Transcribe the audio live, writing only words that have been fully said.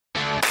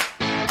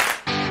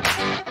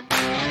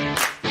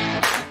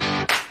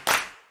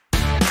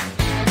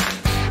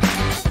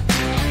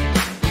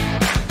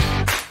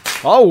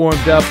All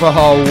warmed up.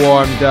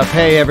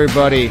 Hey,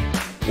 everybody.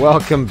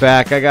 Welcome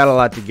back. I got a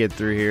lot to get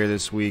through here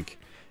this week,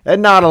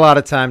 and not a lot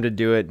of time to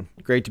do it.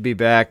 Great to be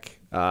back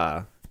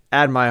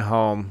at my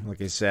home.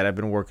 Like I said, I've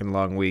been working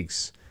long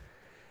weeks,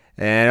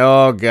 and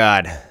oh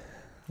God,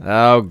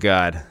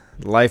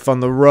 life on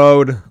the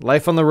road,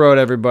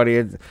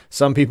 everybody.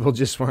 Some people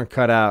just weren't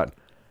cut out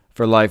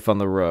for life on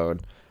the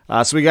road.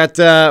 So we got,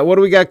 what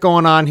do we got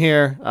going on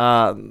here?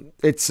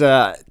 It's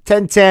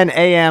 10:10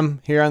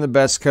 a.m. here on the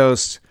Best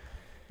Coast.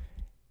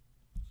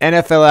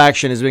 NFL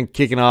action has been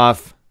kicking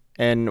off,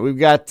 and we've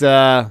got,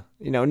 not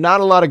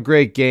a lot of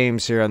great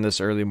games here on this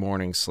early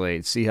morning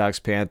slate.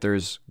 Seahawks,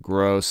 Panthers,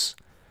 gross.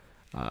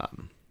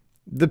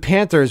 The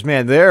Panthers,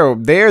 man,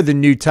 they're the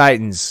new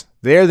Titans.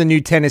 They're the new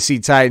Tennessee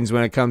Titans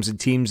when it comes to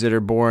teams that are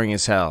boring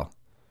as hell.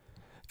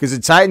 Because the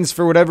Titans,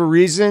 for whatever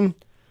reason,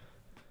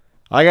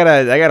 I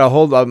gotta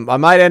hold. I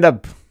might end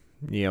up,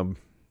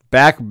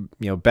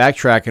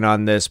 backtracking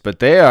on this, but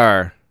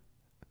they're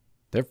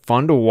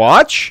fun to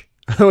watch.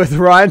 With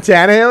Ryan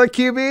Tannehill at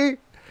QB,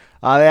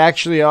 they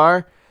actually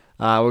are.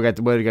 What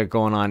we got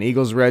going on?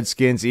 Eagles,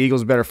 Redskins. The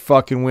Eagles better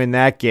fucking win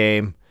that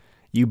game.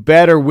 You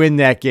better win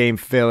that game,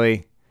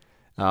 Philly.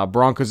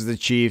 Broncos, the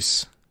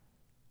Chiefs.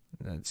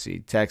 Let's see,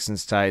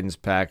 Texans, Titans,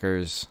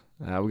 Packers.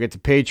 We get the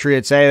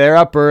Patriots. Hey, they're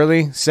up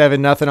early,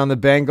 7-0 on the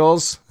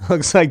Bengals.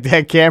 Looks like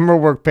that camera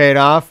work paid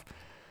off.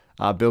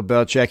 Bill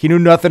Belichick, he knew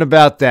nothing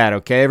about that.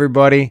 Okay,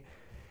 everybody,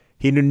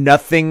 he knew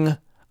nothing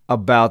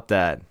about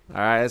that. All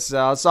right, it's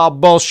all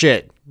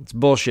bullshit. It's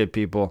bullshit,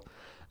 people.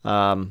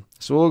 So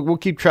I'll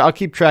keep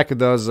track of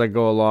those as I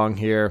go along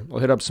here.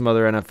 We'll hit up some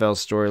other NFL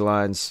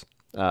storylines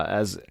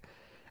as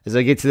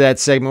I get to that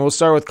segment. We'll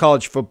start with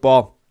college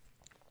football.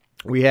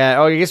 We had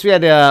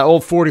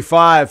old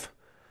 45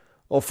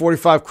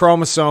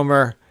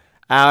 chromosomer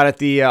out at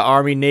the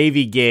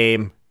Army-Navy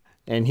game,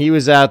 and he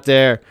was out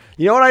there.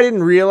 You know what I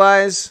didn't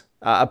realize?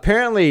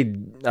 Apparently,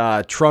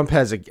 Trump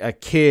has a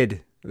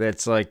kid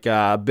that's like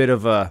a bit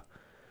of a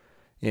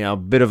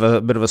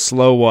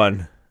slow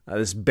one.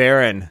 This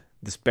Baron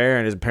is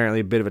apparently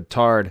a bit of a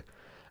tard.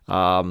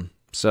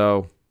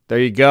 So there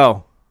you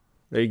go.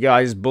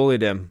 I just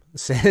bullied him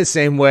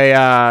same way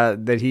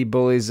that he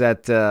bullies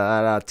that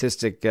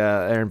autistic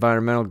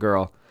environmental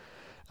girl.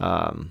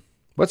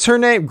 What's her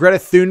name? Greta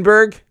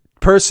Thunberg,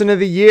 Person of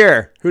the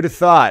Year. Who'd have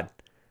thought?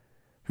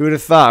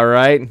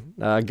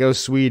 Right? Go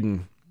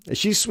Sweden. Is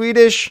she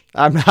Swedish?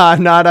 I'm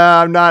not.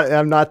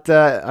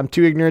 I'm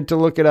too ignorant to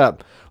look it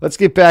up. Let's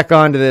get back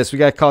onto this. We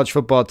got college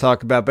football to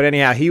talk about. But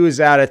anyhow, he was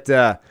out at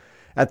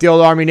the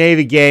old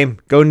Army-Navy game.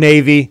 Go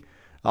Navy.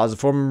 I was a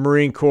former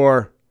Marine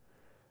Corps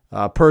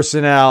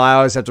personnel. I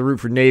always have to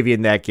root for Navy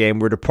in that game.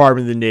 We're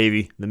Department of the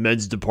Navy, the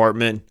men's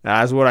department.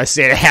 That's what I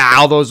say to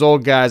all those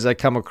old guys I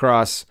come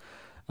across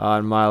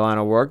in my line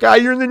of work.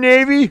 You're in the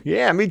Navy?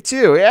 Yeah, me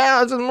too. Yeah,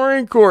 I was in the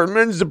Marine Corps,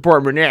 men's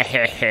department. Yeah,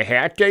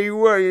 I tell you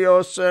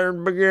what,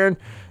 son, begin.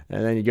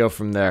 And then you go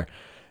from there.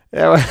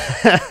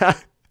 Yeah.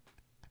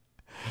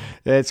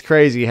 It's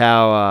crazy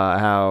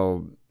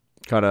how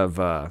kind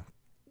of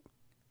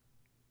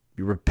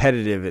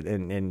repetitive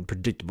and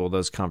predictable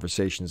those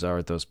conversations are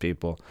with those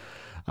people.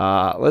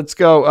 Let's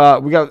go.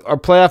 We got our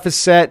playoff is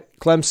set.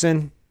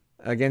 Clemson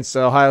against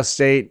Ohio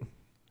State.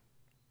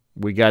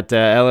 We got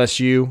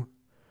LSU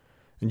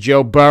and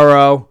Joe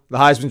Burrow, the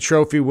Heisman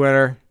Trophy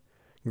winner.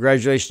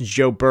 Congratulations,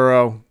 Joe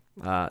Burrow.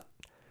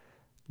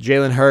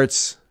 Jalen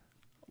Hurts,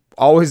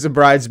 always the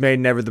bridesmaid,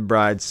 never the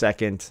bride.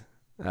 Second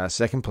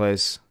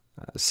place.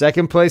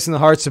 Second place in the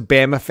hearts of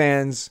Bama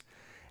fans,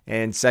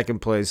 and second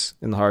place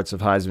in the hearts of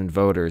Heisman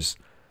voters.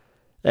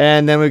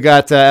 And then we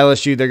got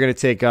LSU. They're going to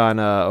take on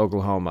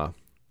Oklahoma.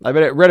 I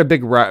read a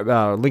big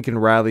Lincoln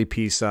Riley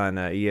piece on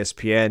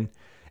ESPN,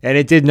 and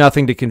it did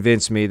nothing to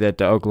convince me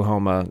that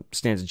Oklahoma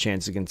stands a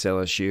chance against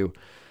LSU.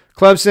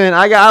 Clemson,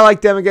 I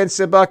like them against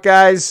the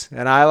Buckeyes,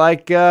 and I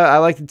like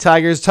the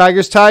Tigers.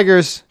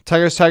 Tigers.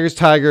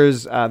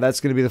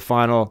 That's going to be the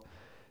final.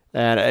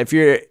 And if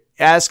you're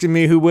asking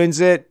me who wins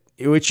it,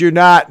 which you're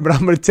not, but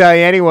I'm going to tell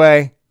you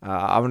anyway.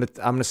 I'm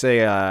going to say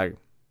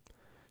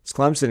it's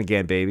Clemson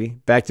again, baby,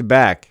 back to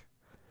back.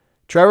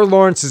 Trevor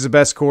Lawrence is the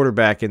best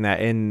quarterback in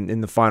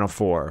the Final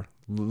Four.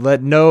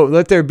 Let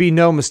there be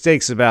no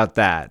mistakes about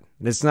that.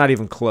 It's not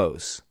even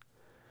close.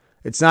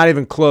 It's not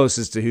even close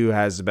as to who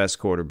has the best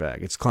quarterback.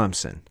 It's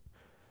Clemson.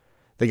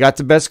 They got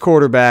the best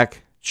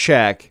quarterback.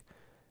 Check.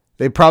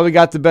 They probably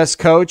got the best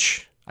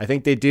coach. I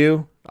think they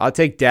do. I'll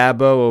take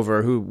Dabo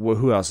over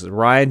who else is it?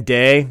 Ryan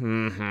Day? I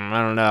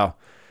don't know.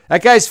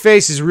 That guy's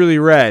face is really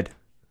red.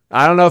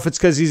 I don't know if it's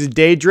because he's a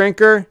day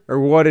drinker or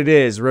what it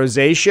is.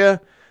 Rosacea,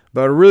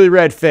 but a really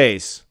red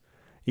face.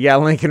 You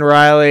got Lincoln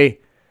Riley,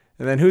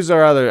 and then who's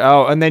our other?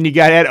 Oh, and then you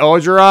got Ed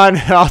Orgeron.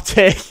 I'll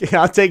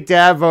take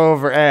Dabo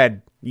over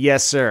Ed.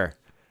 Yes, sir.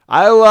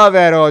 I love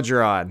Ed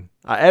Orgeron.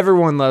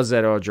 Everyone loves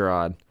Ed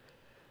Orgeron,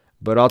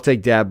 but I'll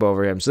take Dabo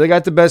over him. So they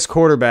got the best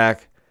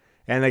quarterback,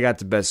 and they got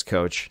the best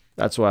coach.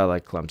 That's why I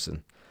like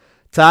Clemson.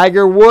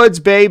 Tiger Woods,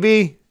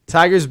 baby.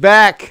 Tiger's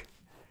back.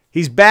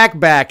 He's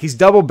back. He's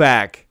double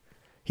back.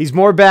 He's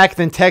more back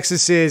than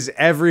Texas is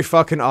every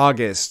fucking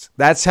August.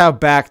 That's how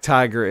back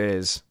Tiger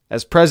is.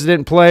 As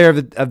president player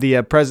of the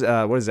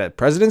what is that?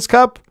 President's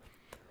Cup?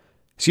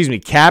 Excuse me,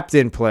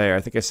 captain player.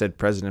 I think I said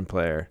president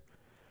player.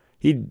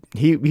 He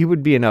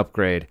would be an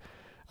upgrade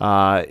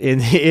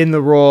in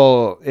the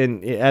role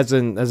as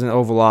an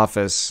Oval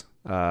Office.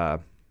 He'd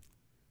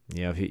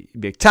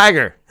be a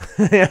Tiger.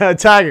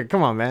 Tiger,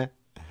 come on, man.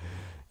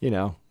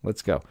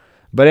 Let's go.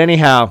 But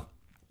anyhow,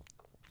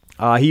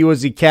 he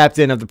was the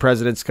captain of the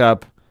President's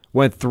Cup.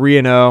 Went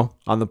 3-0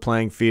 on the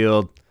playing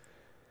field.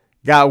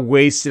 Got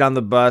wasted on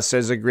the bus.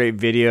 There's a great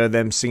video of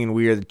them singing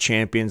 "We Are the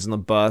Champions" on the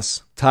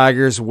bus.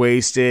 Tiger's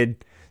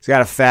wasted. He's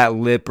got a fat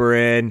lipper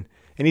in.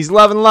 And he's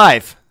loving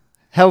life.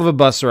 Hell of a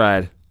bus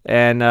ride.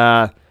 And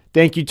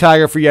thank you,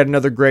 Tiger, for yet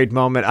another great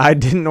moment. I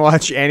didn't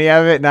watch any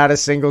of it. Not a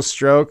single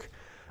stroke.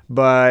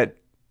 But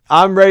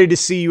I'm ready to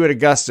see you at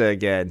Augusta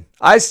again.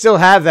 I still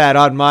have that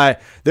on my...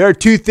 There are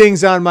 2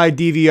 things on my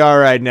DVR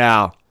right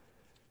now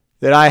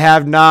that I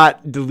have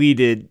not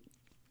deleted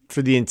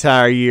for the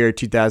entire year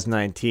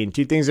 2019.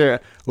 2 things are...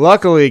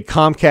 Luckily,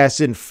 Comcast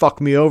didn't fuck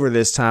me over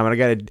this time.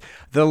 And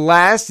the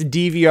last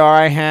DVR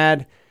I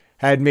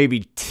had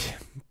maybe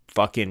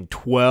fucking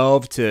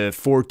 12 to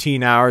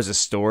 14 hours of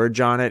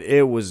storage on it.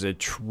 It was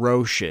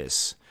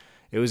atrocious.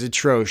 You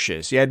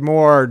had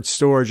more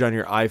storage on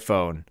your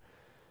iPhone,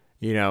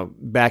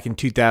 back in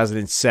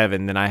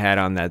 2007 than I had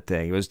on that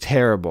thing. It was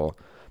terrible.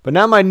 But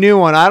now my new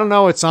one, I don't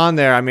know what's on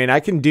there. I mean, I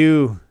can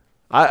do...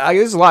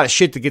 there's a lot of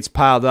shit that gets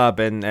piled up,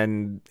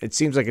 and it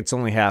seems like it's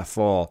only half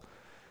full.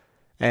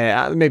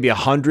 Maybe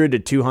 100 to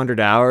 200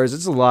 hours.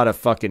 It's a lot of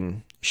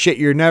fucking shit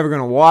you're never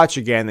going to watch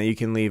again that you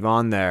can leave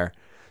on there.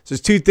 So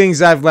there's 2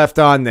 things I've left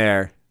on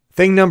there.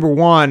 Thing number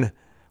 1,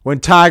 when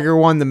Tiger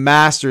won the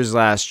Masters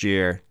last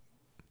year.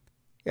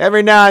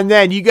 Every now and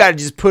then, you got to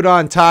just put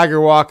on Tiger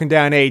walking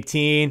down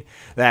 18,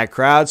 that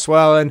crowd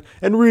swelling,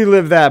 and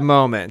relive that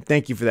moment.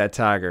 Thank you for that,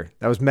 Tiger.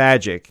 That was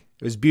magic.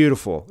 It was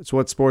beautiful. It's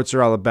what sports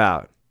are all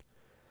about.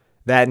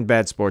 That and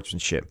bad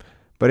sportsmanship.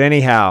 But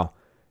anyhow,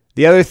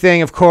 the other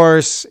thing, of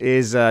course,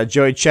 is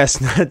Joey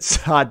Chestnut's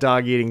hot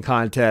dog eating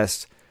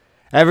contest.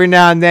 Every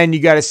now and then, you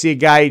got to see a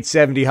guy eat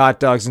 70 hot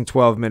dogs in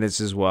 12 minutes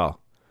as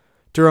well.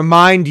 To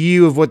remind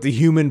you of what the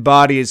human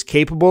body is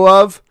capable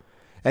of,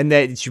 and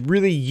that it's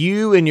really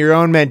you and your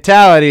own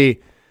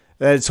mentality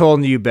that's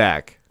holding you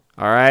back.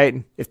 All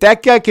right? If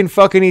that guy can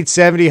fucking eat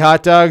 70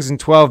 hot dogs in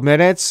 12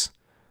 minutes,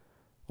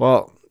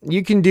 well,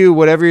 you can do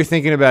whatever you're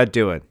thinking about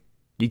doing.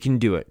 You can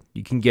do it.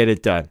 You can get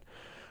it done.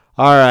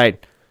 All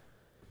right.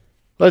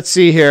 Let's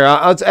see here.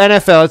 It's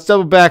NFL. Let's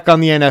double back on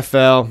the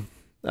NFL.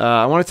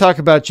 I want to talk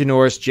about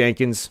Janorice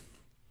Jenkins,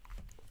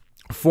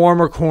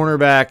 former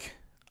cornerback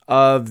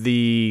of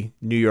the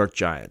New York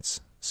Giants.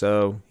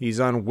 So he's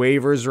on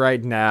waivers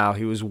right now.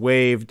 He was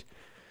waived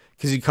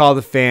because he called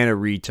a fan a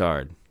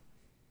retard.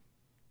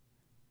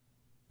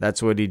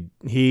 That's what a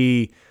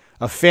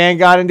fan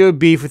got into a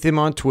beef with him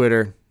on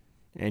Twitter,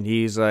 and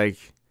he's like,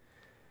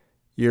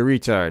 "You're a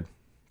retard.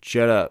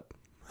 Shut up."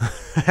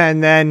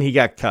 And then he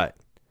got cut.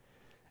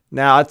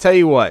 Now, I'll tell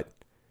you what.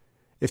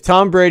 If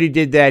Tom Brady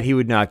did that, he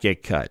would not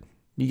get cut.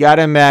 You got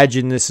to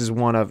imagine this is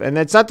one of... And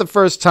it's not the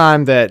first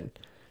time that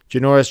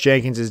Janorice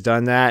Jenkins has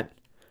done that.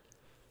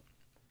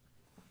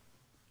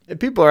 And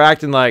people are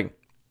acting like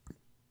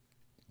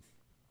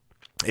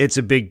it's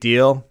a big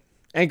deal.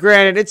 And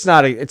granted, it's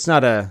not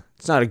a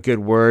good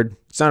word.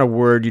 It's not a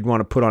word you'd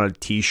want to put on a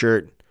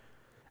t-shirt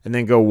and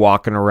then go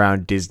walking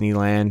around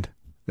Disneyland.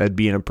 That'd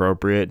be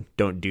inappropriate.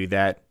 Don't do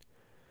that.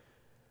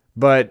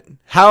 But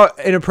how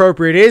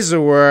inappropriate is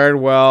the word?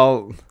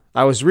 Well,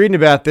 I was reading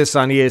about this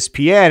on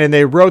ESPN, and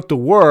they wrote the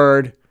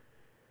word,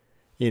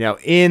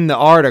 in the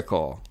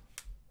article.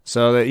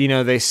 So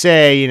that, they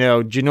say,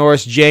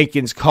 Janorice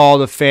Jenkins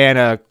called a fan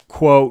a,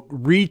 quote,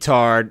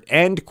 retard,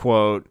 end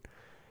quote,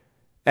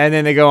 and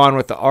then they go on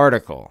with the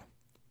article,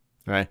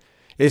 right?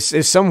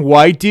 If some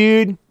white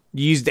dude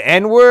used the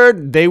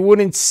N-word, they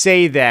wouldn't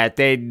say that.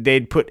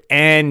 They'd put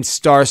N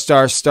star,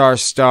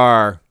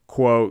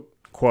 quote,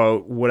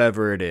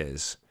 whatever it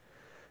is.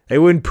 They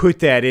wouldn't put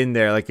that in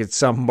there like it's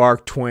some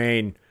Mark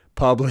Twain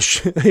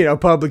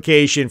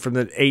publication from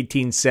the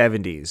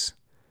 1870s.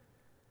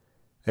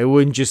 They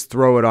wouldn't just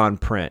throw it on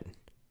print.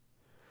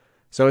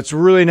 So it's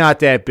really not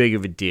that big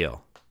of a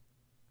deal.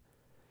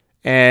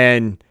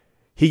 And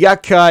he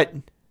got cut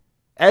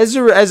as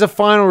a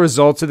final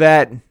result of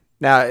that.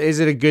 Now, is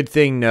it a good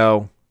thing?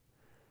 No.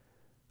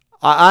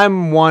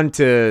 I'm one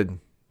to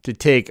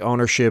take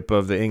ownership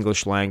of the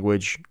English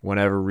language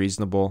whenever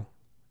reasonable.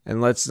 And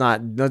let's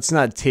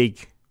not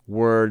take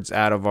words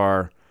out of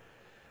our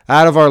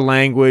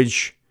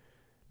language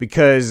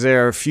because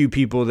there are a few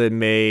people that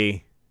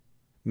may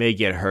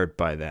get hurt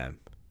by them.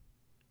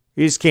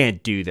 You just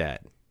can't do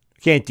that.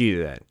 Can't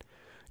do that.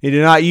 You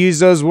do not use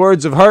those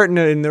words of hurt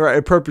in the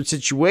appropriate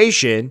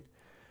situation.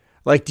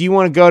 Like, do you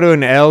want to go to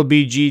an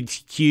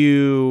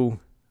LBGTQ,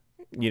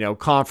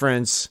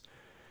 conference,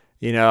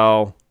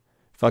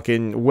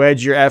 fucking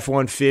wedge your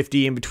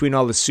F-150 in between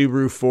all the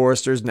Subaru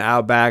Foresters and the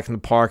Outback in the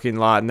parking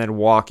lot and then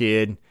walk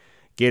in,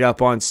 get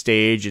up on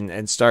stage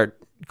and start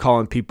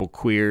calling people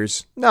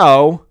queers.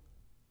 No,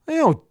 they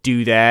don't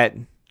do that.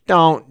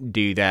 Don't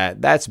do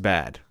that. That's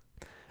bad.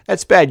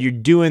 That's bad. You're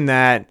doing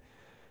that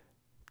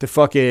to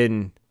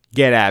fucking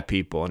get at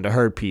people and to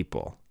hurt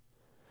people.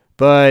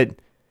 But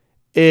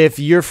if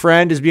your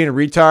friend is being a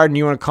retard and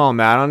you want to call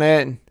him out on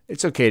it,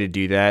 it's okay to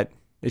do that.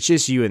 It's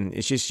just you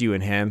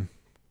and him.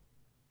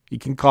 You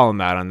can call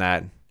him out on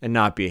that and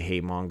not be a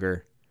hate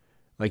monger.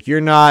 Like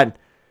you're not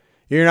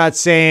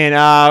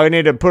saying, we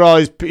need to put all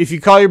these. If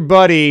you call your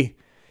buddy,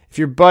 if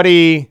your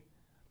buddy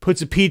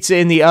puts a pizza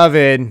in the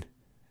oven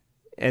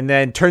and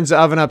then turns the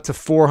oven up to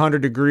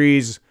 400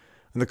 degrees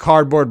and the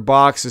cardboard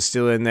box is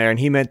still in there and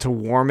he meant to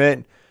warm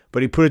it,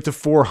 but he put it to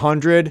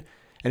 400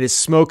 and is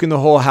smoking the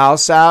whole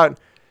house out,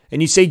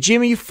 and you say,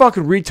 Jimmy, you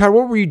fucking retard,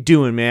 what were you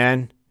doing,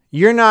 man?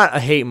 You're not a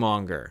hate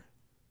monger.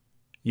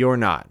 You're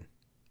not.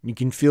 You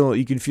can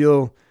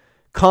feel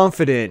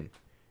confident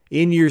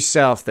in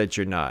yourself that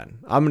you're not.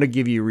 I'm going to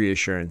give you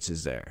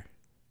reassurances there.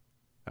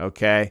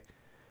 Okay?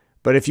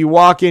 But if you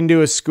walk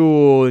into a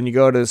school and you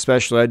go to the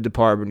special ed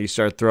department and you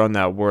start throwing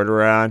that word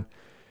around,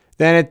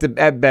 then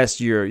at best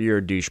you're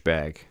a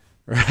douchebag.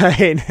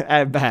 Right?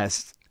 At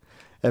best.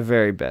 At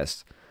very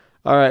best.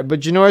 All right, but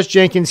Janorice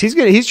Jenkins,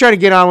 he's trying to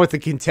get on with the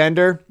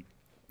contender.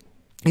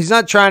 He's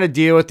not trying to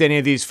deal with any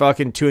of these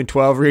fucking 2-12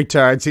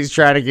 retards. He's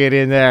trying to get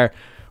in there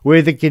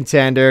with the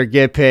contender,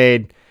 get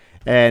paid,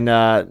 and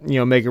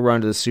make a run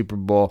to the Super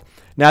Bowl.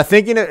 Now,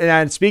 speaking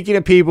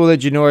of people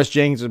that Janorice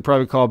Jenkins would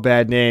probably call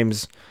bad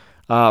names,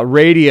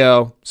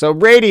 radio. So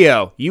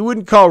radio, you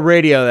wouldn't call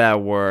radio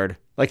that word.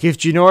 Like if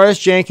Janorice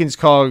Jenkins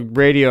called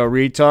radio a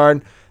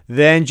retard,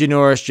 then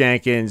Janorice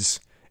Jenkins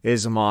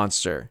is a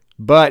monster.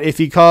 But if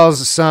he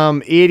calls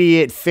some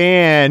idiot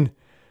fan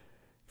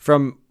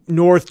from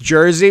North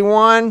Jersey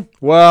one,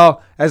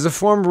 well, as a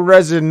former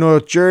resident of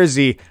North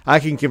Jersey, I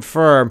can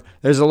confirm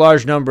there's a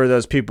large number of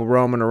those people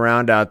roaming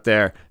around out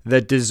there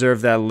that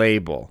deserve that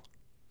label.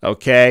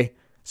 Okay?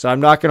 So I'm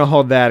not going to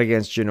hold that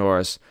against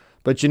Janorice.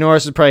 But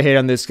Janorice would probably hate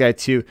on this guy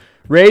too.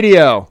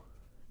 Radio,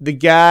 the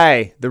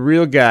guy, the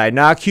real guy,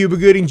 not Cuba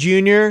Gooding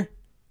Jr.,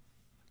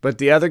 but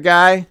the other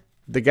guy,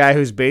 the guy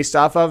who's based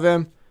off of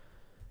him,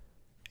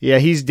 yeah,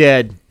 he's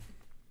dead.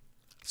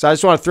 So I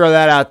just want to throw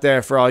that out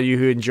there for all you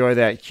who enjoy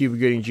that Cuba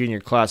Gooding Jr.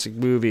 classic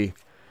movie.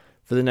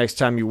 For the next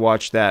time you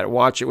watch that,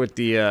 watch it with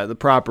the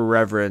proper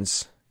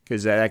reverence,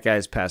 because that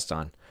guy's passed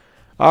on.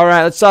 All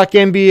right, let's talk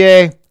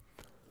NBA.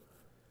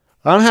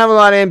 I don't have a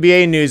lot of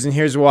NBA news, and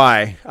here's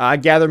why. I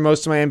gather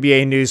most of my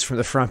NBA news from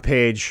the front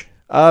page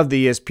of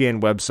the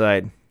ESPN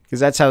website, because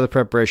that's how the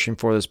preparation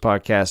for this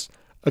podcast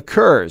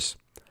occurs.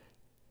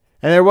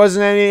 And there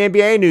wasn't any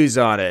NBA news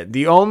on it.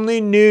 The only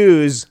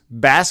news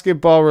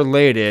basketball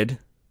related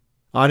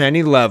on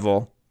any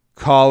level,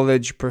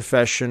 college,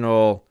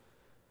 professional,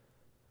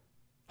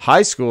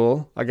 high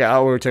school. We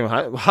were talking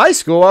about high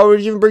school. Why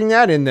would you even bring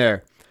that in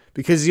there?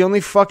 Because the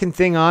only fucking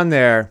thing on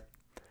there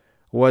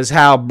was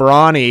how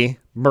Bronny,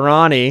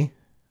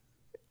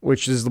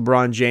 which is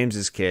LeBron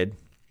James's kid,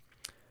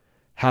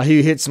 how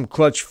he hit some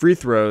clutch free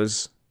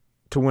throws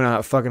to win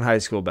a fucking high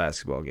school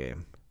basketball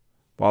game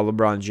while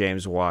LeBron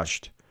James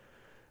watched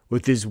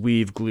with his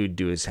weave glued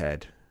to his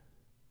head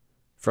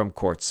from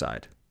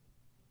courtside.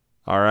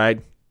 All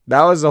right?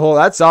 That's all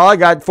I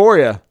got for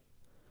you.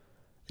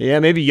 Yeah,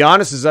 maybe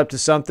Giannis is up to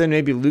something.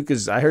 Maybe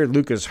I heard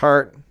Luka's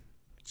hurt.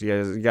 He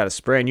got a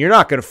sprain. You're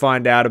not going to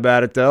find out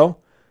about it, though,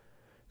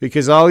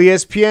 because all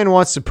ESPN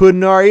wants to put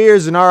in our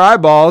ears and our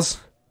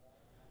eyeballs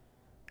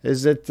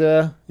is that,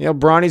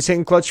 Bronny's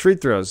hitting clutch free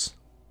throws.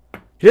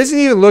 He doesn't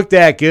even look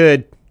that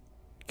good.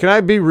 Can I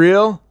be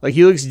real? Like,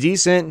 he looks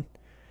decent.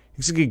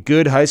 He's like a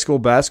good high school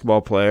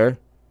basketball player.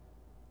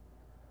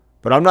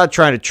 But I'm not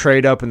trying to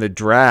trade up in the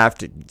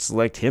draft and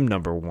select him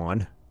number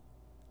one.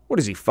 What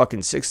is he,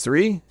 fucking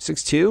 6'3"?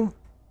 6'2"?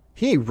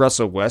 He ain't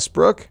Russell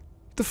Westbrook. Get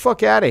the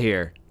fuck out of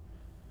here.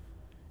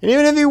 And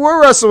even if he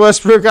were Russell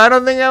Westbrook, I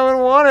don't think I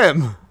would want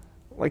him.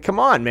 Like, come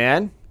on,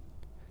 man.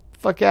 Get the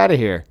fuck out of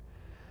here.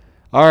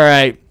 All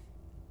right.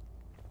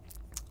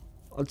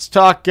 Let's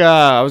talk.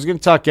 I was going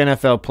to talk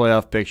NFL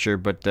playoff picture,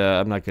 but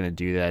I'm not going to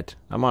do that.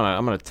 I'm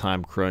on a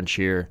time crunch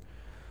here.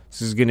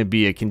 This is going to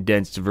be a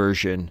condensed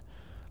version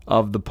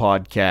of the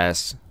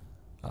podcast.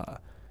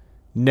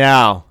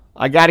 Now,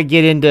 I got to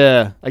get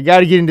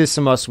into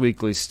some Us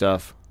Weekly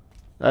stuff.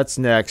 That's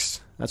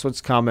next. That's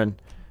what's coming.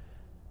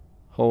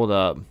 Hold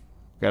up.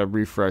 Got to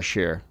refresh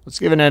here. Let's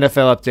give an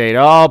NFL update.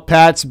 Oh,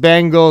 Pats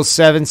Bengals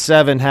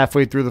 7-7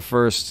 halfway through the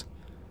first.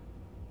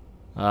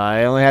 They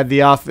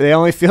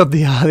only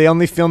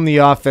filmed the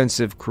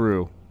offensive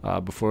crew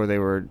before they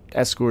were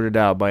escorted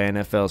out by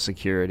NFL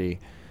security.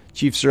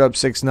 Chiefs are up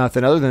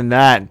 6-0. Other than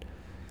that,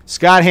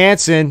 Scott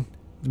Hansen,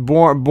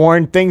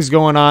 boring things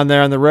going on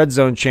there on the Red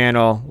Zone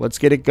channel. Let's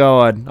get it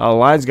going. Oh,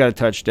 Lions got a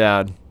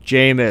touchdown.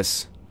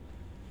 Jameis.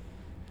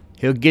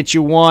 He'll get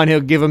you one. He'll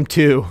give him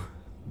two.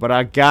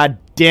 But God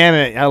damn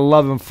it, I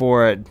love him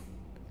for it.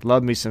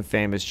 Love me some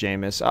famous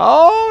Jameis.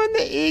 Oh, and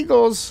the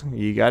Eagles.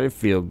 You got a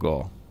field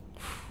goal.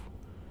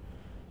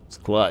 It's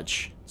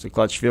It's a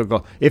clutch field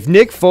goal. If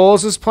Nick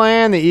Foles was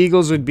playing, the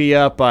Eagles would be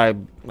up by, I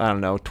don't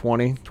know,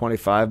 20,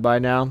 25 by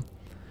now.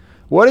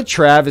 What a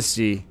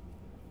travesty.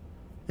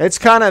 It's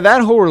kind of,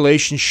 that whole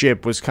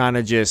relationship was kind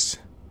of just,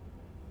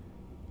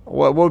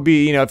 what would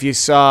be, you know, if you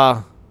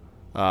saw,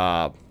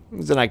 it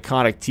was an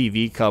iconic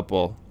TV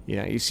couple. You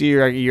know, you see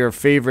your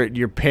favorite,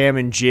 your Pam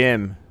and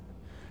Jim.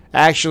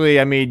 Actually,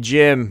 I mean,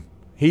 Jim,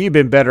 he'd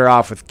been better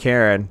off with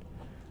Karen.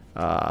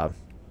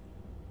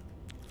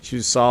 She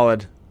was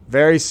solid.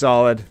 Very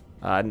solid.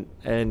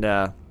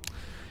 Yeah,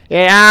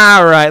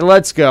 all right,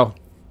 let's go.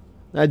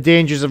 The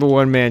dangers of a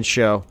one-man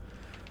show.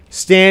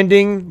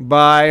 Standing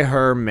by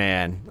her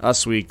man.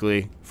 Us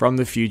Weekly. From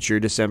the future,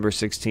 December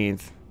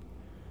 16th,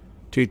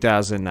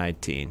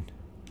 2019.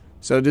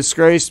 So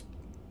disgraced.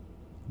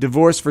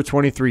 Divorced for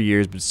 23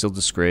 years, but still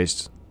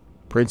disgraced.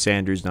 Prince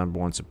Andrew's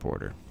 #1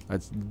 supporter.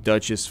 That's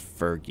Duchess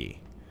Fergie.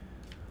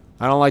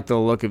 I don't like the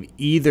look of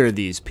either of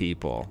these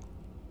people.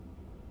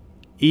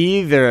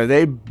 Either.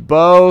 They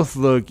both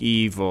look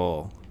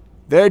evil.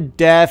 They're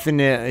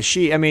definitely...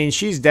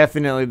 she's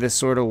definitely the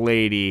sort of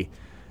lady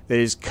that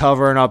is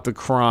covering up the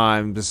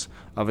crimes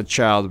of a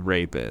child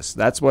rapist.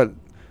 That's what...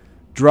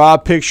 Draw a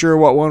picture of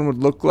what one would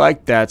look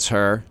like. That's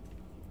her.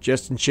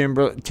 Justin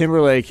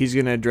Timberlake, he's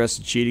going to address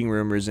the cheating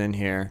rumors in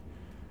here.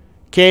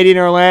 Katie and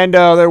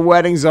Orlando, their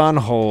wedding's on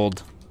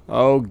hold.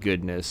 Oh,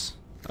 goodness.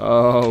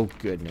 Oh,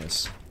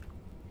 goodness.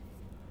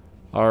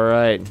 All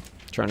right.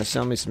 Trying to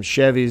sell me some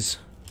Chevys.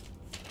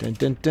 Dun,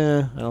 dun,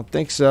 dun. I don't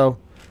think so.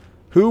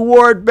 Who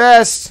wore it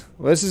best?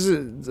 Well, this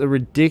is a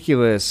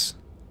ridiculous,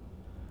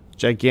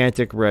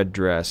 gigantic red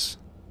dress.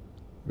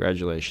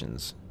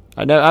 Congratulations.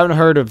 I haven't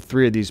heard of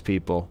 3 of these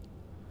people.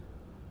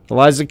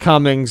 Eliza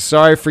Cummings,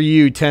 sorry for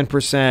you,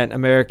 10%.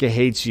 America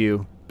hates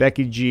you.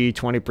 Becky G,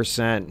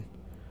 20%.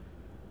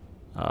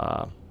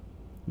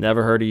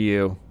 Never heard of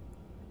you.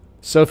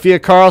 Sophia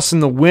Carlson,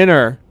 the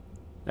winner,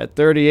 at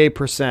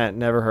 38%.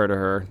 Never heard of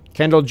her.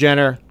 Kendall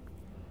Jenner,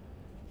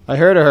 I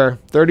heard of her.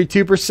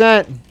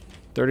 32%.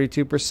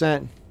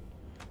 32%.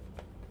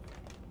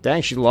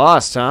 Dang, she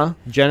lost, huh?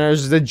 The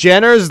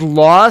Jenners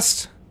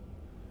lost.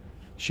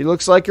 She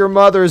looks like her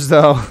mother's,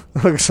 though.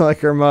 Looks like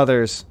her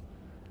mother's.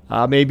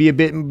 Maybe a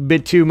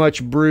bit too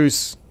much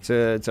Bruce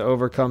to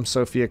overcome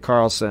Sophia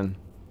Carlson,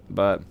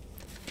 but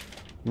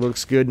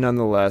looks good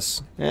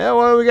nonetheless. Yeah,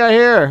 what do we got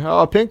here?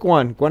 Oh, a pink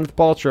one. Gwyneth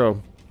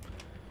Paltrow.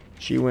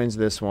 She wins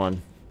this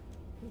one.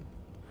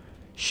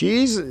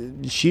 She's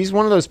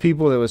one of those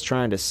people that was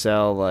trying to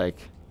sell like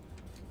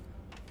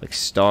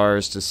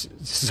stars to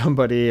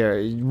somebody,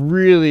 or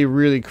really,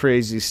 really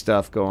crazy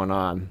stuff going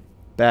on.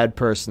 Bad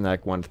person,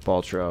 that Gwyneth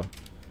Paltrow.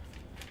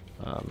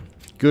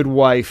 Good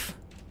wife.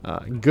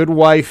 Good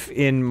wife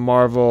in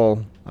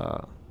Marvel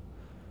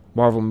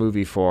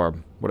movie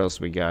form. What else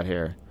we got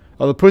here?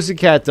 Oh, the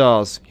Pussycat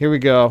Dolls. Here we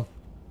go.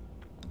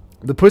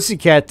 The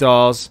Pussycat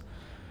Dolls.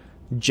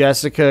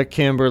 Jessica,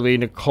 Kimberly,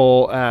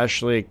 Nicole,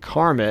 Ashley,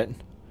 Carmit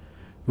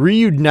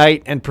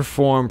reunite and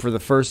perform for the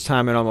first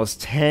time in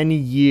almost 10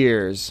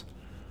 years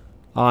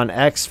on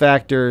X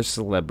Factor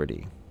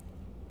Celebrity.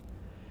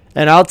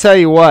 And I'll tell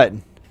you what,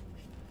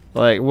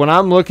 like, when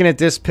I'm looking at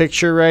this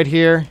picture right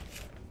here,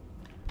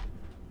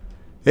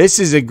 this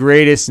is the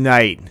greatest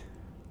night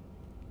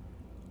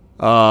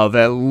of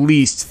at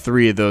least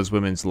 3 of those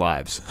women's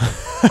lives.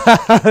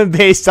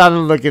 Based on the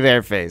look of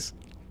their face.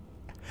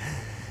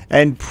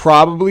 And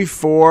probably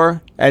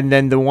 4. And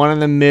then the one in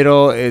the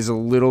middle is a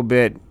little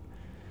bit...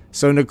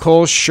 So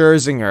Nicole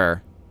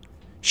Scherzinger,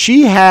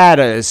 she had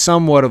a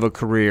somewhat of a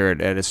career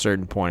at a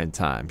certain point in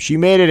time. She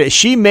made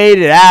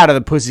it out of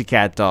the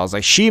Pussycat Dolls.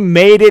 Like, she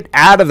made it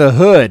out of the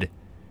hood.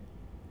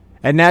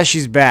 And now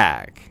she's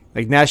back.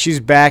 Like, now she's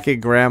back at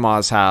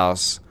grandma's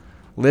house,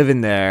 living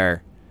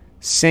there,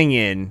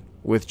 singing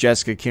with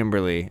Jessica,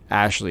 Kimberly,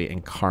 Ashley,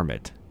 and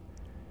Carmit.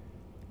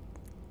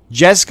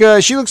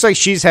 Jessica, she looks like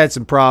she's had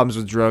some problems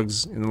with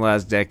drugs in the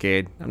last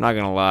decade. I'm not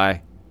going to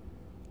lie.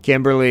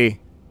 Kimberly,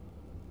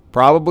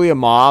 probably a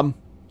mom.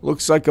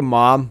 Looks like a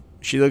mom.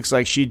 She looks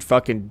like she'd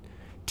fucking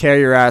tear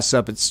your ass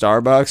up at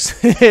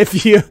Starbucks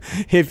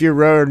if you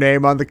wrote her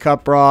name on the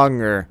cup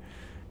wrong or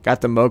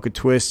got the mocha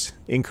twist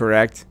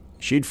incorrect.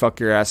 She'd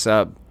fuck your ass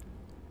up.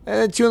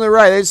 And the 2 on the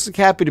right, they're just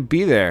happy to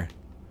be there.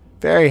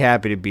 Very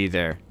happy to be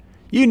there.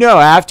 You know,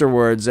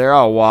 afterwards, they're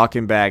all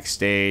walking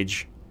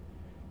backstage.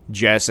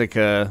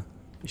 Jessica,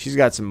 she's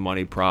got some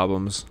money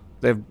problems.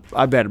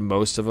 I bet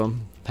most of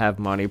them have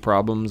money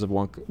problems.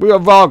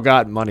 We've all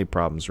got money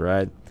problems,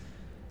 right?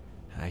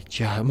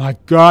 Oh my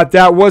God,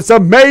 that was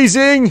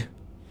amazing!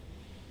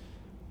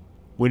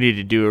 We need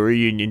to do a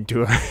reunion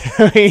tour.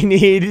 We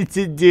needed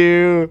to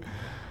do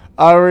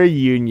a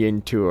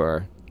reunion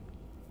tour.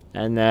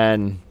 And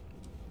then...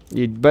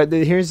 But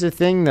here's the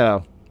thing,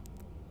 though.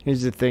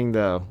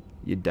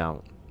 You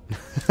don't.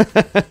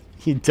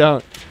 You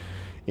don't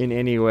in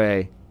any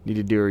way need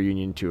to do a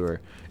reunion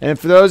tour. And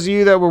for those of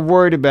you that were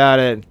worried about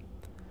it,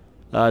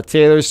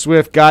 Taylor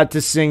Swift got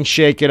to sing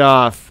Shake It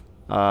Off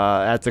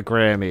at the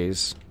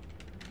Grammys.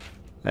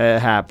 It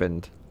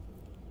happened,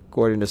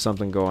 according to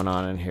something going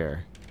on in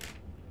here.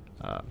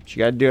 She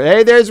got to do it.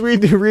 Hey, there's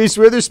Reese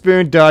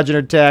Witherspoon dodging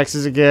her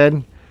taxes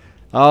again.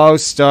 Oh,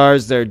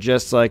 stars, they're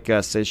just like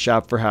us. They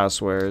shop for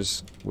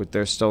housewares with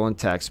their stolen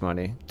tax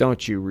money.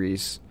 Don't you,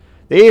 Reese?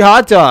 They eat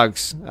hot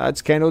dogs.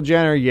 That's Kendall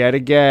Jenner yet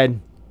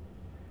again.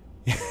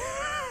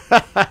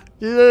 A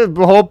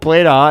whole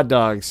plate of hot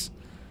dogs.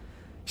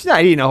 She's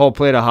not eating a whole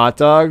plate of hot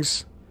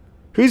dogs.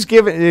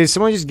 Is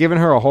someone just giving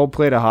her a whole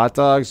plate of hot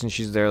dogs and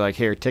she's there like,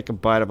 here, take a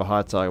bite of a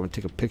hot dog. I'm going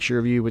to take a picture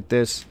of you with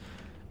this.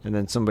 And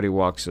then somebody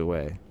walks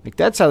away. Like,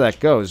 that's how that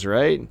goes,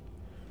 right?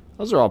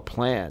 Those are all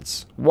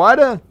plans.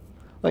 Do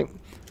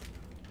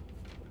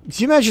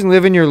you imagine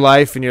living your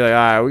life and you're like, all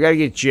right, we got to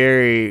get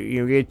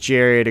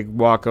Jerry to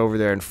walk over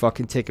there and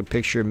fucking take a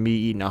picture of me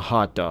eating a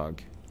hot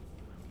dog.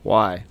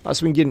 Why?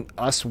 Us been getting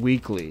Us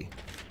Weekly.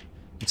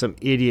 And some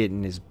idiot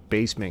in his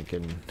basement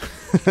can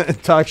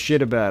talk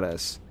shit about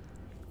us.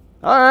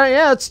 All right,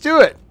 yeah, let's do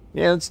it.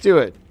 Let's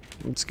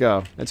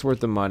go. That's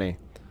worth the money.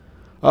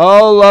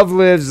 Oh, love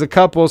lives. The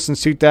couple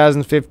since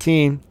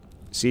 2015.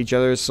 See each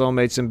other as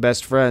soulmates and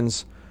best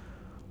friends.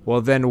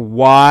 Well, then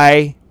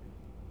why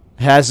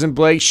hasn't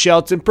Blake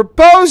Shelton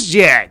proposed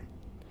yet?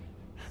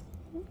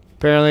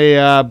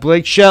 Apparently,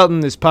 Blake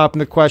Shelton is popping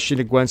the question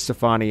to Gwen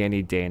Stefani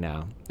any day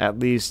now. At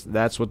least,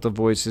 that's what The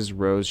Voice's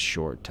Rose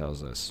Short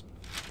tells us.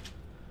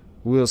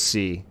 We'll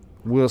see.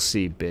 We'll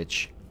see,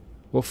 bitch.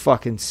 We'll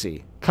fucking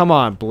see. Come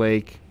on,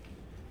 Blake.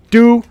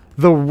 Do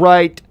the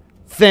right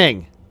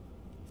thing.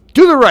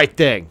 Do the right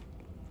thing.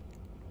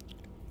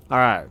 All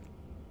right.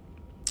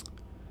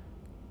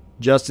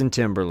 Justin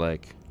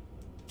Timberlake.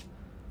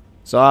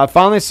 So I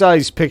finally saw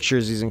these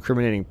pictures, these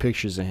incriminating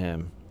pictures of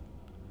him.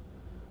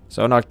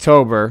 So in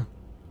October,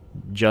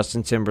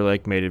 Justin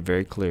Timberlake made it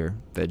very clear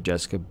that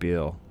Jessica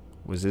Biel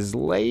was his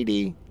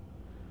lady.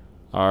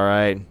 All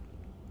right.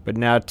 But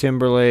now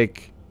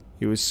Timberlake,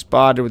 he was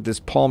spotted with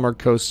this Palmer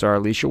co-star,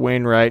 Alicia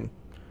Wainwright,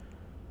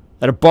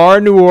 at a bar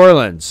in New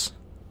Orleans.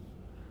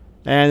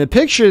 And the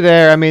picture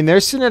there, I mean, they're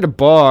sitting at a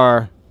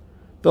bar.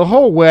 The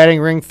whole wedding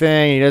ring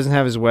thing, he doesn't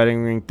have his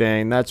wedding ring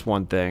thing. That's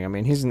one thing. I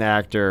mean, he's an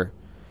actor.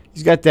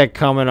 He's got that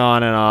coming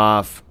on and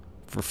off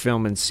for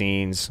filming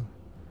scenes.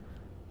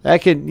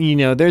 That could,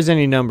 there's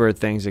any number of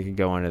things that could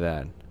go into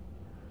that.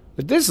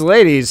 But this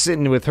lady is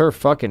sitting with her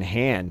fucking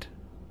hand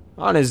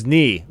on his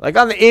knee. Like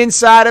on the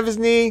inside of his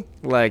knee.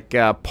 Like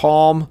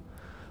palm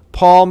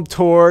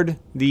toward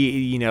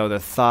the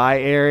thigh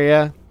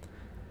area.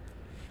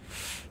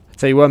 I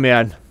tell you what,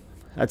 man.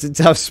 That's a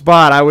tough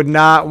spot. I would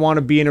not want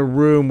to be in a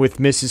room with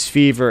Mrs.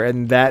 Fever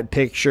and that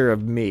picture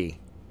of me.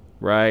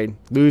 Right?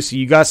 Lucy,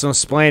 you got some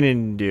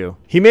explaining to do.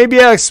 He may be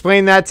able to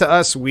explain that to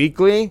Us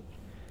Weekly.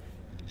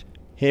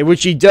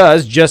 Which he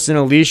does. Justin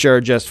and Alicia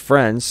are just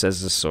friends,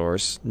 says the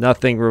source.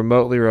 Nothing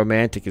remotely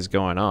romantic is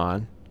going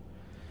on.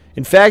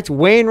 In fact,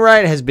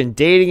 Wainwright has been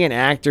dating an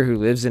actor who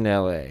lives in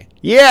L.A.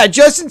 Yeah,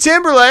 Justin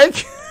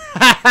Timberlake.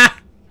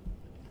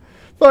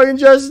 Fucking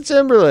Justin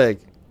Timberlake.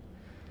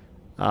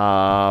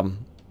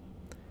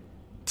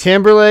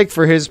 Timberlake,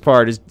 for his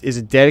part, is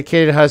a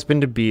dedicated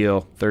husband to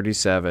Biel,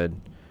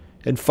 37,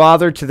 and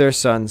father to their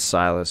son,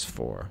 Silas,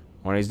 4.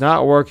 When he's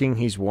not working,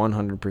 he's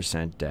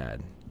 100%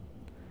 dad.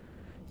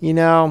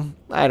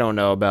 I don't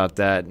know about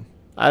that.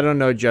 I don't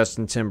know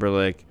Justin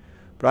Timberlake,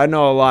 but I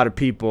know a lot of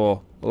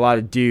people, a lot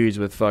of dudes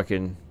with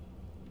fucking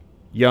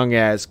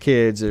young-ass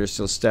kids that are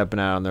still stepping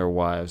out on their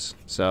wives.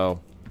 So,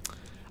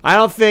 I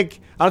don't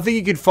think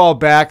you could fall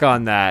back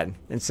on that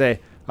and say,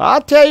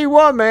 I'll tell you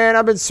what, man,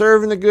 I've been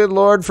serving the good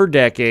Lord for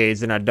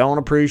decades, and I don't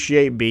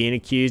appreciate being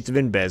accused of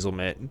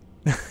embezzlement.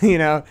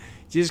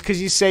 Just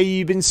because you say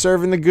you've been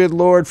serving the good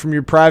Lord from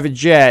your private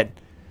jet,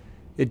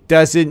 it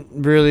doesn't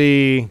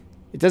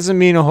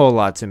mean a whole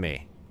lot to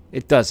me.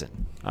 It doesn't.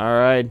 All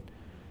right?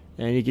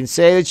 And you can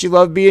say that you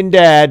love being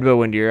dad, but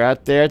when you're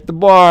out there at the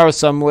bar with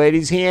some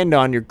lady's hand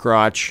on your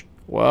crotch,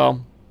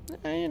 well,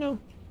 I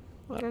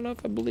don't know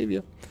if I believe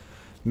you.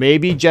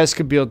 Maybe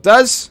Jessica Biel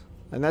does,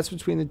 and that's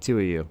between the two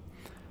of you.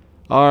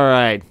 All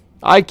right.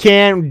 I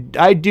can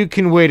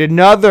wait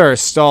another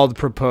stalled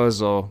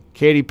proposal.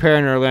 Katy Perry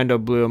and Orlando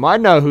Bloom. I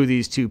know who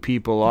these two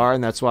people are,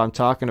 and that's why I'm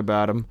talking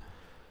about them.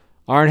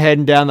 Aren't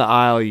heading down the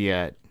aisle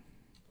yet.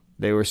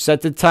 They were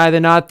set to tie the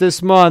knot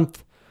this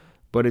month,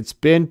 but it's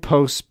been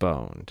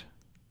postponed.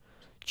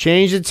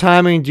 Change the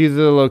timing due to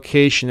the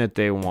location that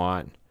they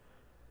want.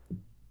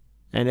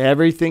 And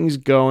everything's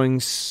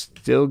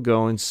still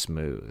going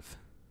smooth.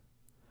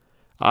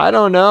 I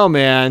don't know,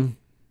 man.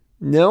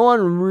 No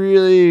one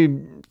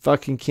really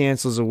fucking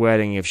cancels a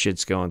wedding if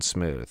shit's going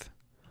smooth.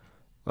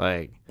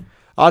 Like,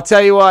 I'll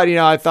tell you what,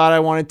 I thought I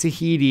wanted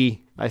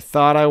Tahiti.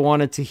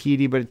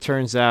 But it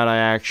turns out I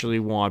actually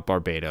want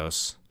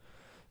Barbados.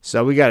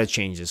 So we got to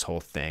change this whole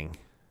thing.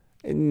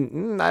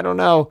 And I don't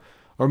know.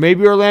 Or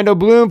maybe Orlando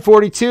Bloom,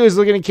 42, is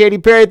looking at Katy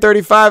Perry,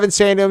 35, and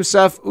saying to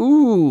himself,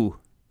 ooh,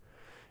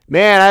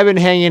 man, I've been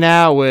hanging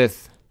out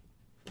with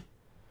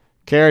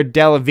Cara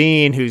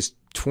Delevingne, who's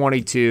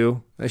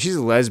 22. She's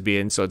a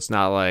lesbian, so it's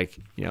not like,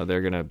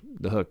 they're going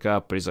to hook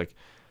up. But he's like,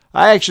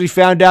 I actually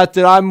found out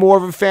that I'm more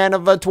of a fan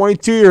of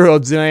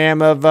 22-year-olds than I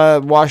am of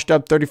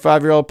washed-up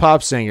 35-year-old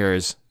pop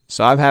singers.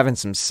 So I'm having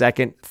some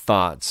second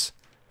thoughts.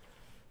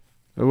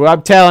 Well,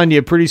 I'm telling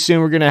you, pretty soon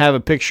we're going to have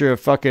a picture of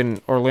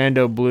fucking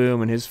Orlando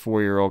Bloom and his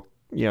 4-year-old,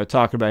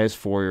 talking about his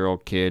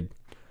 4-year-old kid.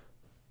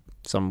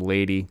 Some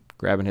lady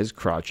grabbing his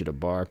crotch at a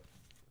bar.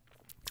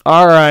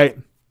 All right.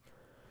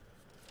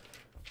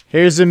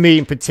 Here's the meat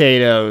and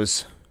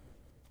potatoes.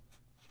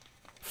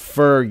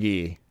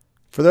 Fergie.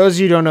 For those of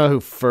you who don't know who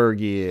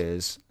Fergie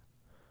is,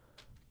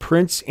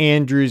 Prince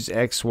Andrew's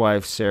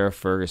ex-wife, Sarah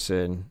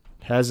Ferguson,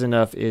 has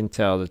enough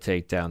intel to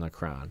take down the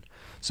Crown.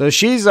 So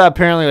she's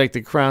apparently like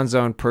the Crown's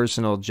own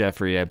personal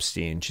Jeffrey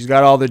Epstein. She's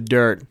got all the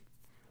dirt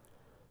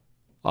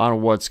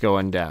on what's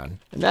going down.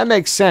 And that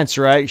makes sense,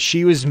 right?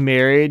 She was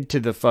married to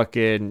the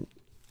fucking,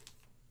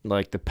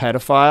 like, the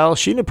pedophile.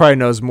 She probably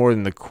knows more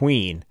than the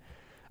Queen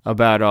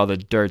about all the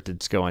dirt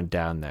that's going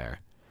down there.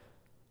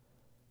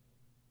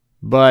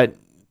 But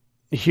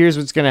here's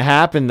what's going to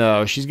happen,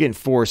 though. She's getting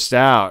forced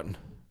out.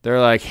 They're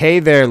like, hey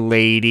there,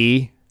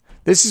 lady.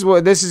 This is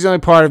the only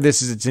part of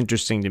this that's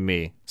interesting to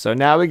me. So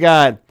now we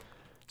got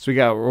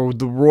the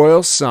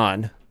royal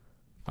son,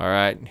 all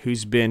right,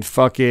 who's been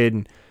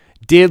fucking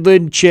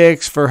diddling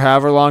chicks for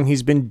however long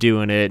he's been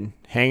doing it,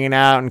 hanging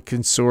out and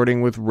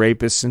consorting with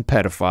rapists and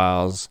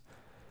pedophiles,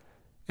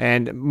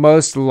 and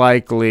most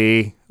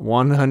likely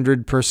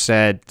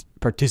 100%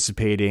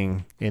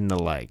 participating in the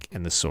like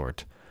and the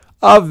sort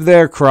of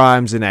their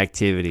crimes and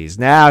activities.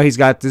 Now he's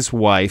got this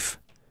wife,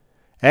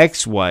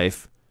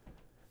 ex-wife,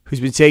 who's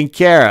been taken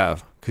care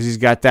of because he's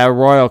got that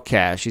royal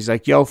cash. He's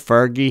like, yo,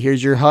 Fergie,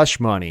 here's your hush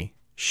money.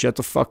 Shut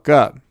the fuck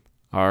up.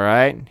 All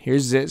right?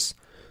 Here's this.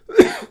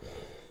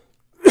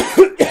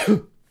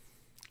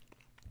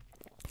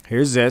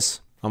 Here's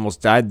this.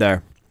 Almost died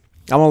there.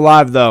 I'm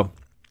alive, though.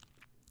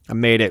 I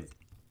made it.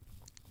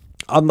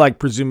 Unlike,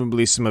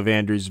 presumably, some of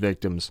Andrew's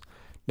victims.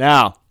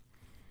 Now,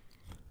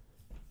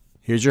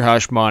 here's your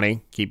hush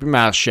money. Keep your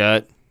mouth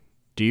shut.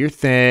 Do your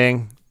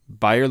thing.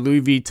 Buy your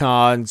Louis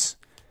Vuittons.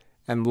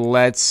 And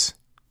let's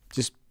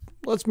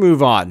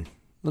move on.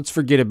 Let's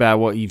forget about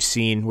what you've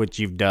seen, what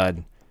you've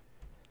done.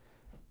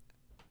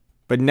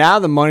 But now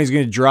the money's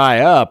going to dry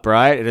up,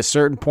 right? At a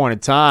certain point in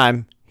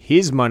time,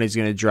 his money's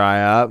going to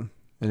dry up.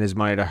 And his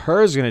money to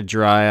her is going to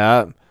dry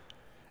up.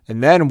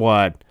 And then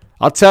what?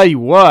 I'll tell you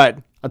what.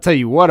 If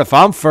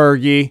I'm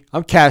Fergie,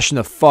 I'm cashing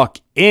the fuck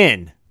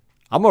in.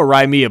 I'm going to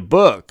write me a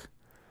book.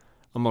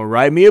 And I'm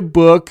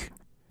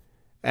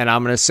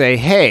going to say,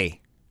 hey,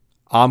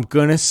 I'm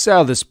going to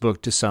sell this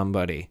book to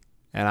somebody.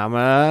 And I'm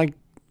going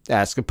to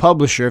ask a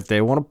publisher if they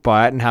want to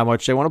buy it and how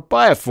much they want to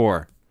buy it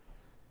for.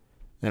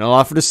 And I'll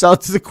offer to sell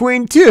it to the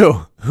Queen,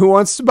 too. Who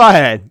wants to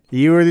buy it?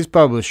 You or these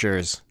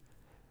publishers?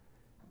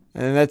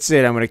 And that's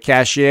it. I'm going to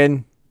cash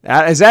in.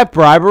 Is that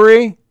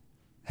bribery?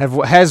 Have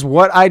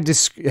what I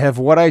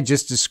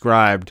just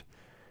described,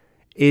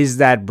 is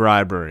that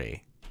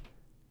bribery?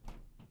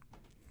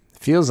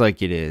 Feels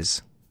like it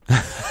is.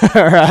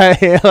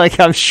 Right? Like,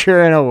 I'm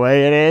sure in a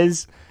way it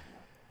is.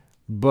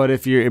 But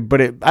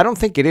I don't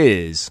think it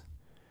is.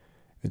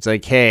 It's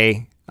like,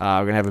 hey, we're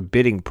going to have a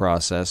bidding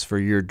process for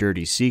your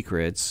dirty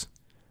secrets.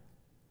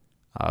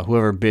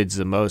 Whoever bids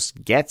the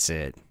most gets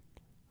it.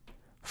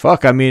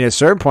 Fuck, I mean, at a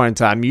certain point in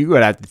time, you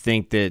would have to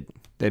think that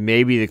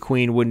maybe the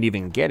Queen wouldn't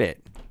even get it.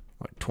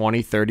 What,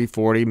 20, 30,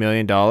 40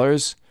 million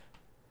dollars?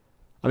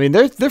 I mean,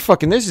 they're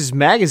fucking, this is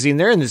magazine.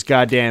 They're in this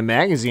goddamn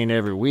magazine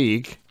every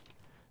week.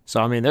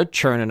 So, I mean, they're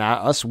churning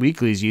out, us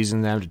weeklies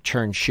using them to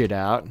churn shit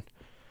out.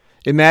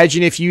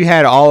 Imagine if you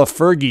had all of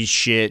Fergie's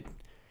shit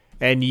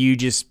and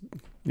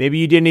maybe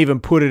you didn't even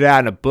put it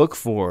out in a book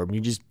form. You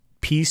just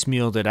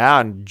piecemealed it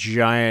out in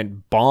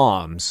giant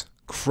bombs,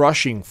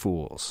 crushing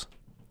fools.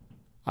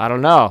 I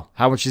don't know.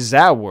 How much is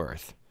that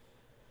worth?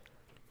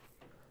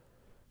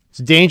 It's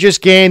a dangerous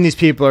game these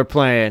people are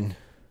playing.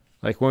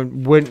 Like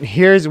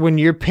when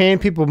you're paying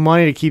people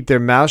money to keep their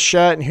mouth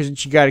shut, and here's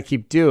what you got to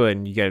keep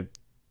doing. You got to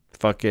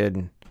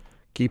fucking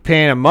keep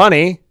paying them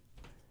money,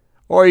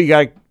 or you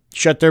got to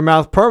shut their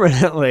mouth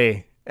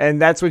permanently.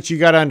 And that's what you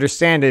got to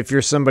understand if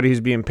you're somebody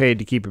who's being paid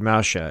to keep your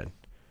mouth shut.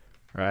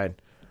 Right?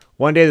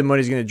 One day the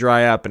money's going to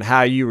dry up, and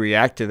how you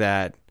react to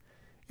that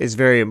is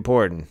very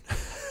important.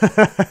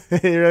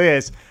 It really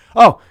is.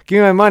 Oh, give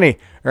me my money,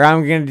 or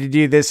I'm going to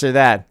do this or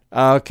that.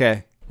 Oh,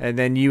 okay. And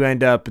then you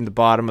end up in the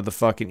bottom of the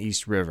fucking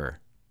East River.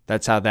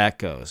 That's how that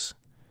goes.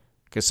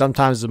 Because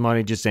sometimes the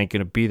money just ain't going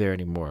to be there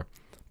anymore.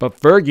 But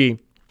Fergie's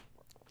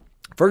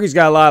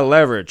got a lot of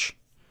leverage.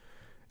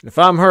 If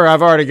I'm her,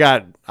 I've already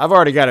gone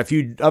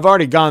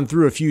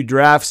through a few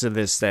drafts of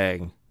this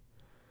thing.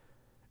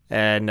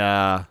 And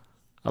I'm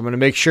going to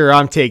make sure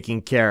I'm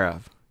taken care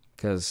of.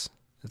 Because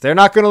if they're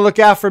not going to look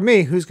out for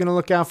me, who's going to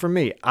look out for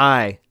me?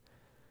 I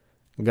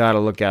got to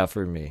look out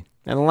for me.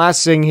 And the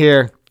last thing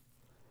here,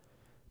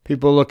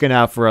 people looking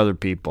out for other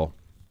people.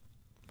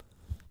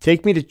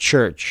 Take me to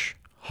church.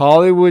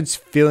 Hollywood's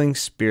feeling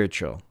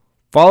spiritual.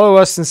 Follow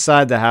us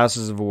inside the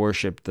houses of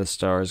worship the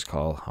stars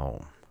call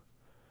home.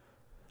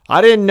 I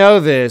didn't know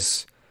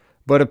this,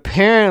 but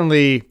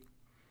apparently,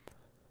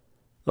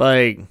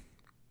 like,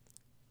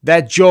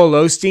 that Joel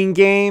Osteen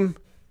game,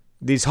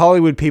 these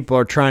Hollywood people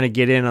are trying to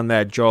get in on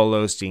that Joel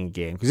Osteen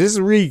game, because this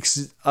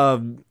reeks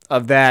of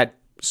that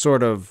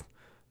sort of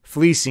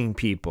fleecing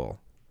people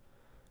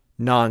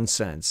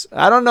nonsense.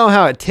 I don't know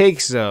how it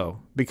takes, though,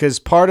 because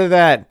part of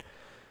that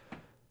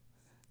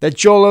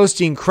Joel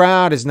Osteen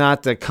crowd is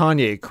not the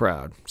Kanye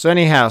crowd. So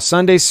anyhow,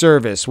 Sunday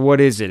service,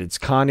 what is it? It's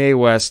Kanye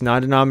West,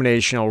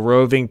 non-denominational,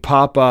 roving,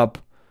 pop-up,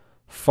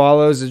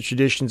 follows the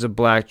traditions of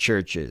black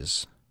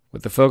churches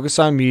with a focus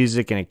on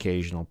music and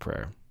occasional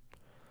prayer.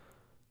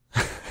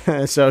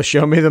 So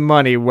show me the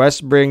money.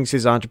 West brings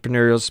his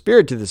entrepreneurial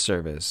spirit to the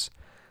service,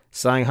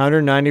 selling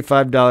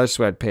 $195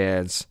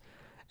 sweatpants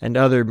and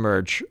other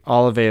merch,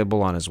 all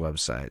available on his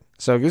website.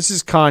 So this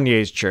is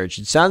Kanye's church.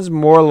 It sounds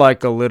more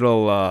like a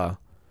little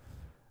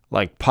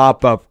like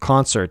pop-up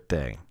concert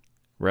thing,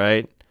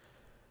 right?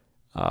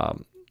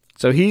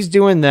 So he's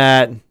doing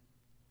that,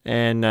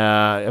 and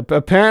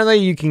apparently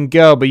you can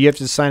go, but you have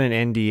to sign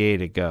an NDA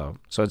to go.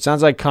 So it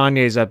sounds like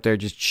Kanye's up there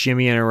just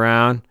shimmying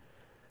around,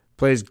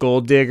 plays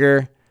Gold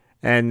Digger,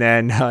 and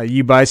then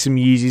you buy some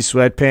Yeezy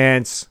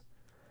sweatpants,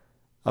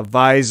 a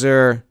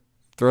visor,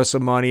 throw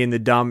some money in the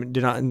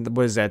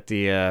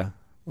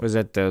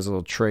those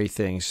little tray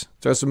things?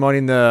 Throw some money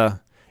in the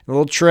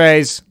little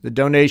trays, the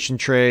donation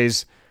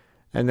trays,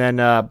 and then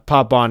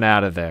pop on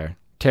out of there.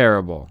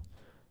 Terrible.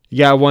 You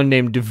got one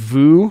named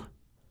VOO.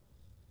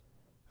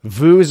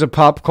 VOO is a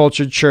pop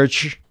culture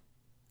church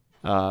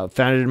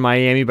founded in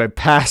Miami by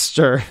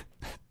Pastor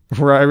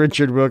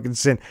Richard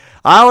Wilkinson.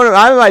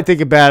 I might think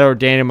about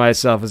ordaining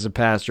myself as a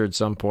pastor at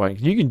some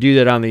point. You can do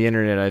that on the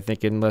internet, I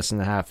think, in less than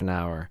half an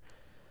hour.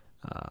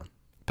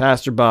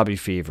 Pastor Bobby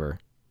Fever.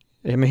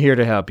 I'm here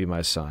to help you,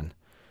 my son.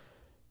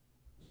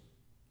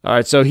 All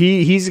right, so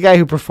he's the guy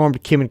who performed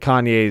at Kim and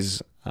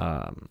Kanye's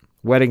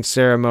wedding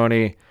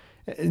ceremony.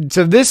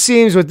 So what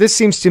this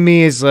seems to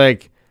me is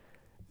like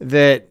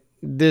that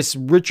this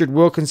Richard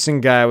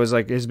Wilkinson guy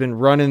has been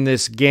running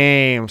this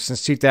game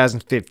since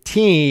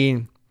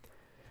 2015,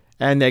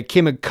 and that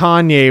Kim and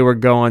Kanye were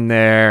going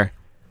there,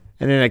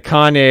 and then that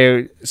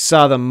Kanye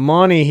saw the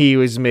money he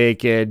was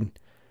making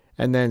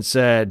and then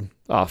said,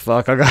 oh,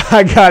 fuck,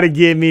 I gotta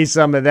give me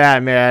some of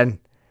that, man.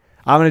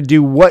 I'm going to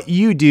do what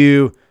you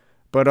do,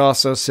 but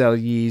also sell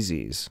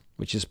Yeezys,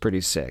 which is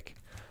pretty sick.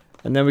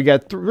 And then we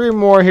got 3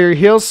 more here.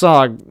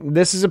 Hillsong.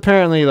 This is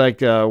apparently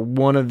like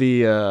one of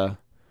the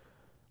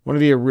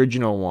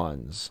original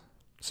ones.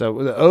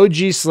 So the OG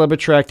celeb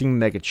attracting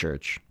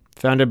megachurch,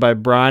 founded by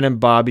Brian and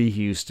Bobby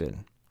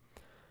Houston.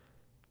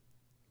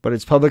 But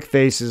its public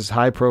face is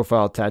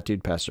high-profile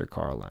tattooed pastor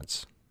Carl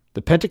Lentz.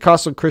 The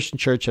Pentecostal Christian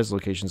Church has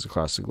locations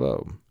across the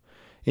globe.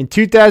 In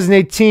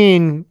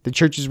 2018, the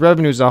church's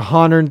revenue is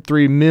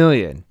 $103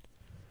 million.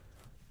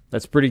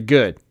 That's pretty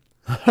good.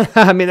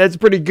 I mean, that's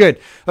pretty good.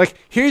 Like,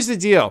 here's the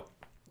deal.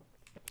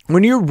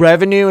 When your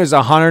revenue is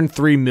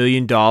 $103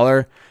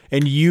 million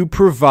and you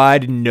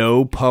provide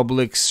no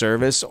public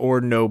service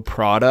or no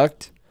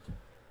product,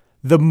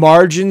 the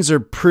margins are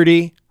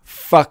pretty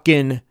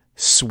fucking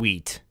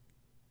sweet.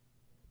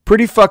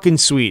 Pretty fucking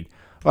sweet.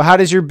 Well, how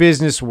does your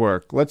business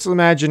work? Let's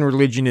imagine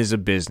religion is a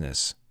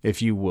business,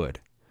 if you would.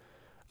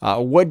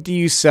 What do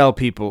you sell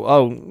people?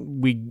 Oh,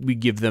 we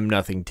give them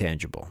nothing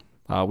tangible.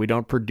 We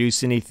don't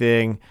produce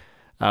anything.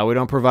 We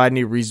don't provide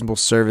any reasonable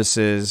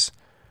services.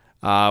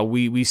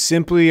 We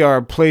simply are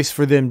a place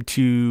for them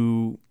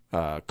to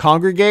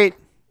congregate,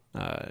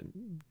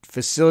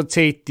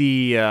 facilitate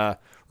the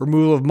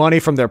removal of money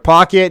from their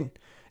pocket,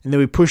 and then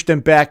we push them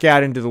back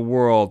out into the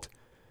world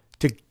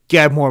to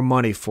get more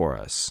money for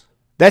us.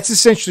 That's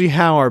essentially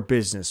how our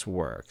business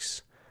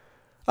works.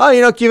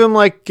 Oh, give them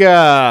like, we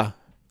got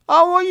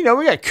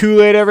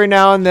Kool-Aid every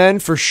now and then,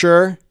 for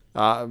sure.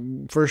 Rice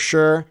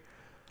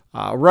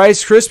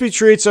Krispie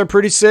treats are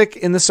pretty sick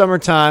in the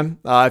summertime.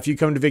 If you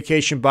come to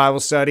Vacation Bible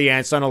Study, and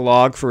it's on a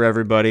log for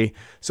everybody.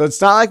 So it's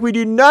not like we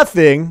do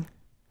nothing,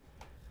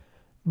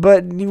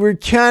 but we're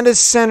kind of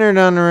centered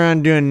on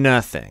around doing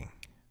nothing,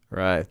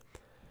 right?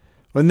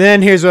 And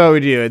then here's what we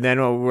do. And then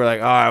we're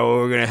like, all right, well,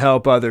 we're going to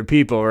help other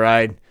people,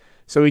 right?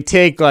 So we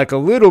take like a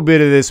little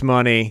bit of this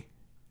money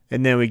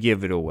and then we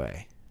give it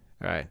away,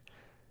 right?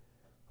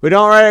 We're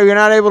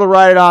not able to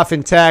write it off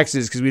in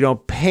taxes because we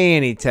don't pay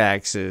any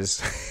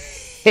taxes.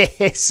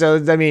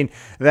 So, I mean,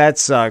 that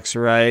sucks,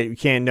 right? We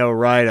can't no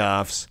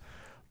write-offs.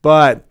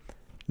 But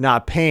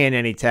not paying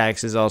any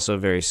tax is also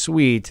very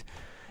sweet.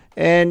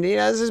 And,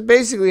 this is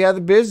basically how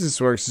the business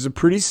works. It's a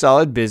pretty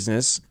solid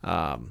business.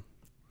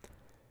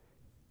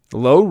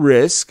 Low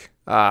risk.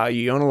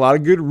 You own a lot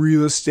of good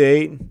real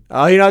estate. You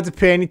don't have to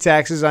pay any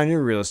taxes on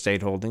your real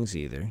estate holdings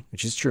either,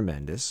 which is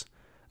tremendous.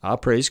 I'll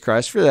praise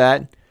Christ for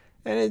that.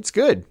 And it's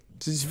good.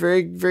 It's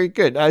very, very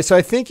good. So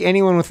I think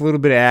anyone with a little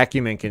bit of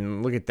acumen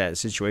can look at that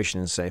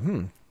situation and say,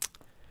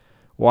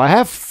 well, I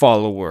have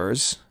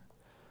followers.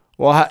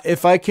 Well,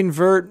 if I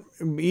convert,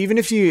 even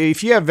if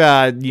you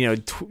have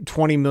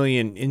 20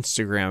 million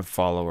Instagram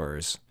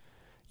followers,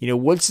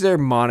 what's their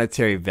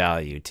monetary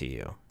value to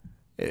you?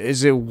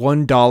 Is it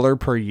 $1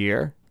 per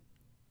year?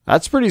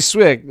 That's pretty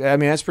sick. I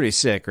mean, that's pretty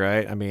sick,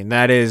 right? I mean,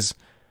 that is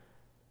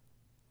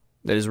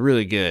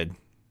really good.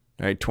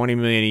 All right, 20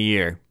 million a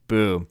year.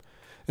 Boom.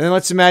 And then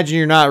let's imagine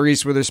you're not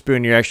Reese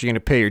Witherspoon. You're actually going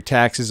to pay your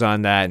taxes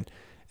on that.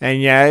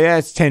 And yeah,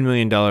 it's $10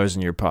 million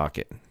in your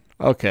pocket.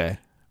 Okay.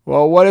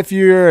 Well, what if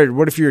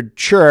you're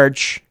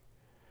church?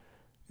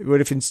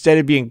 What if instead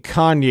of being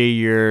Kanye,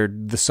 you're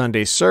the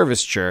Sunday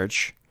Service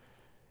Church?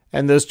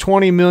 And those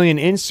 20 million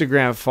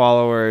Instagram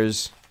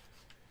followers,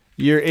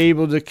 you're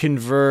able to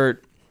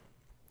convert,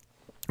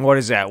 what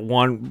is that,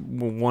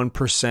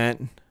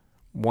 1%?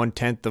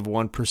 1/10 of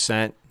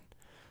 1%?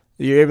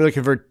 You're able to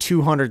convert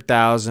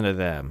 200,000 of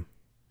them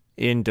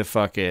into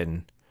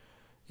fucking,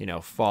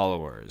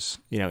 followers,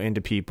 into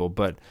people.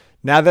 But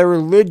now they're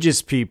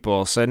religious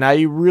people, so now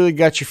you really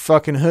got your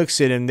fucking hooks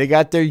in them. They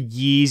got their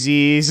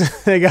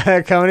Yeezys.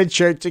 They're coming to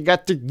church. They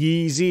got their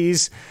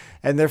Yeezys,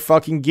 and they're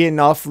fucking getting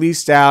all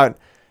fleeced out,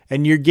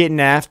 and you're getting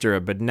after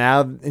it. But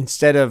now,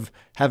 instead of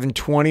having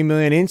 20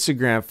 million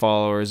Instagram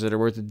followers that are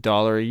worth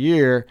 $1 a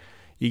year,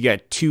 you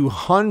got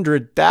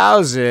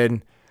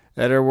 200,000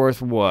 that are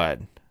worth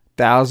what?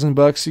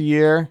 $1,000 a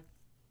year?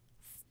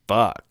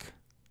 Fuck.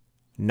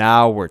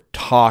 Now we're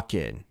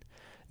talking.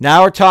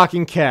 Now we're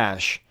talking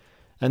cash.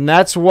 And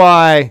that's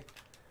why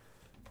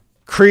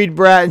Creed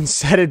Bratton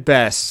said it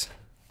best.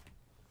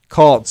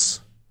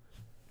 Cults.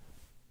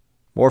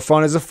 More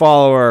fun as a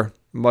follower,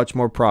 much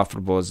more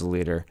profitable as a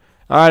leader.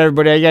 All right,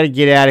 everybody, I got to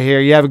get out of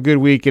here. You have a good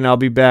week, and I'll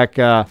be back.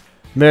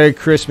 Merry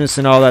Christmas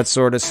and all that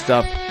sort of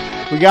stuff.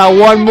 We got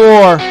one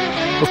more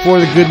before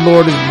the good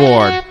Lord is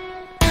born.